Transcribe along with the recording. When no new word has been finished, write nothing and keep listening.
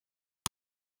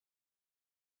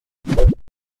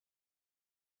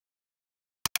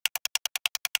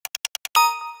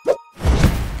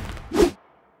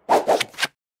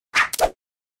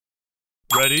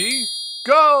Ready,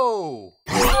 go!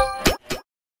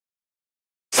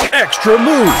 Extra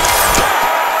move!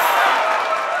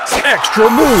 Extra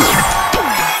move!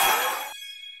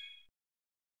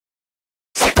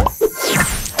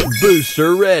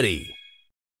 Booster ready!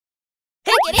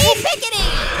 Pickety, pickety!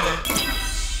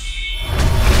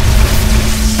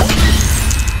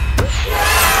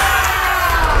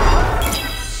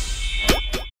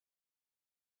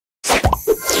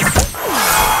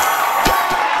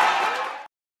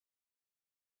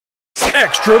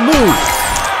 Extra move!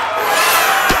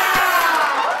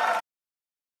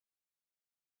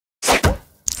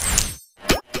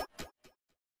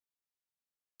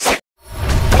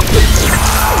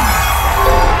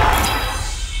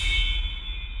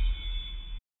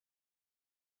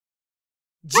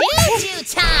 Juju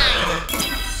time!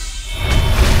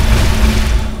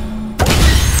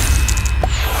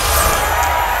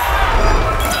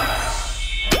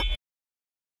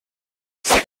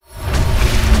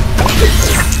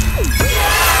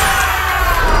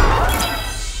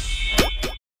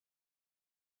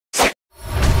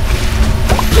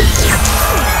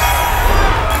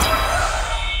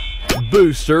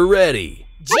 Booster ready!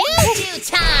 Juju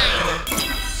time!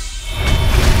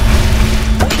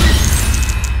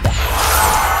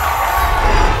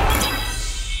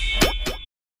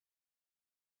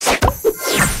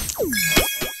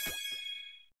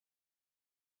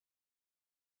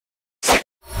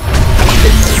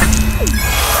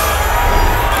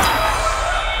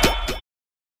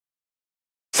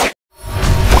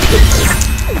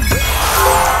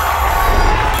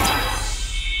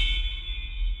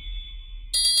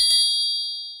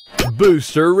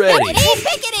 Booster ready! Pickety,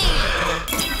 pickety!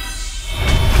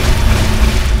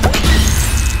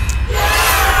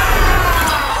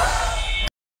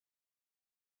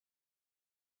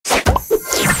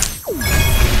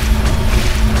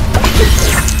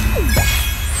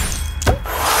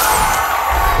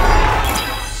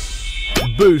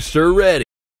 Booster ready!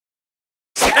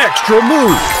 Extra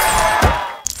move!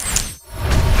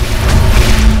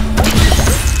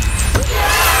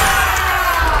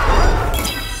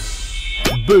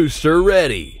 Booster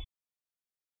ready!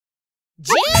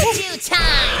 Juju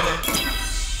time!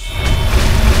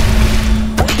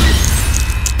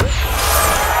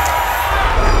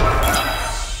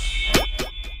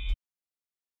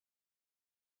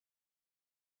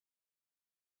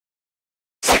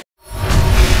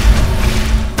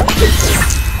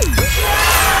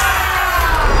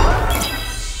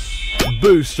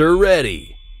 Booster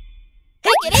ready!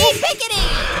 Pickety, pickety!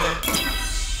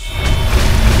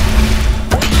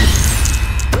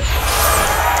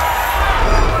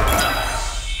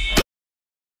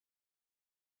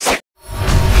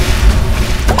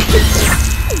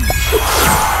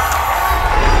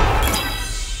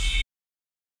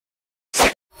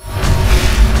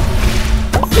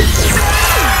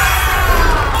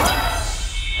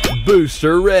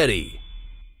 Booster ready!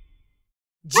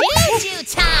 Juju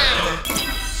time!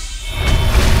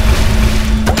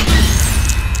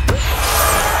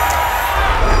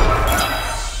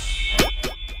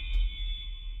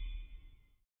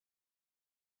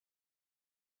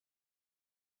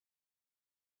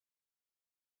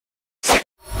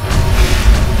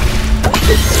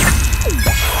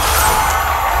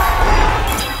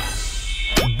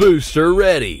 Booster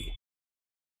ready!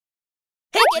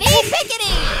 Pickety,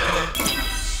 pickety!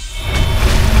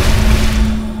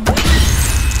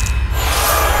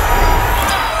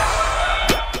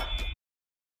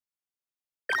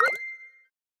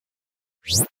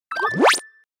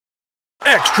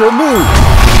 Extra move!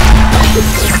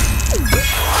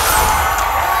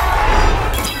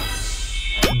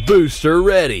 Booster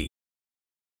ready!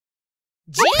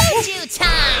 Juju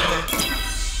time!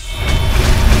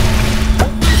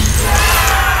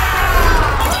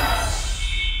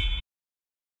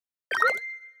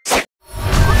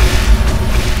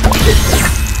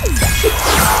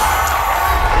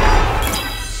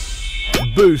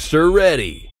 Booster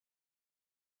ready!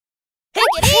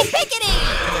 Pickety, pickety!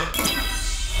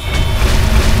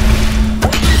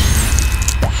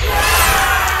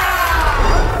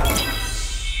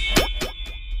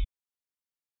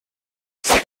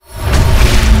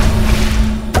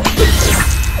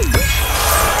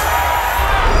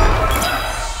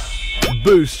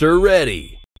 Booster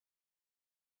ready!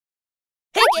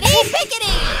 Pickety, pickety!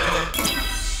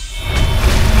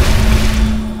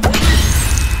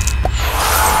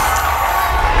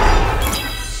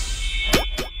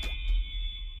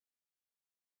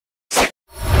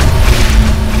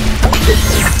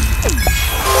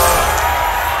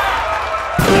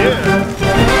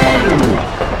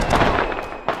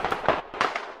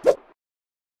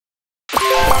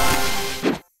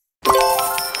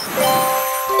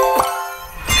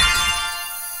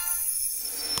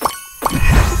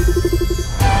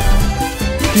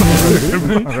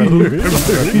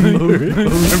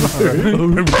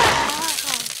 Pickety!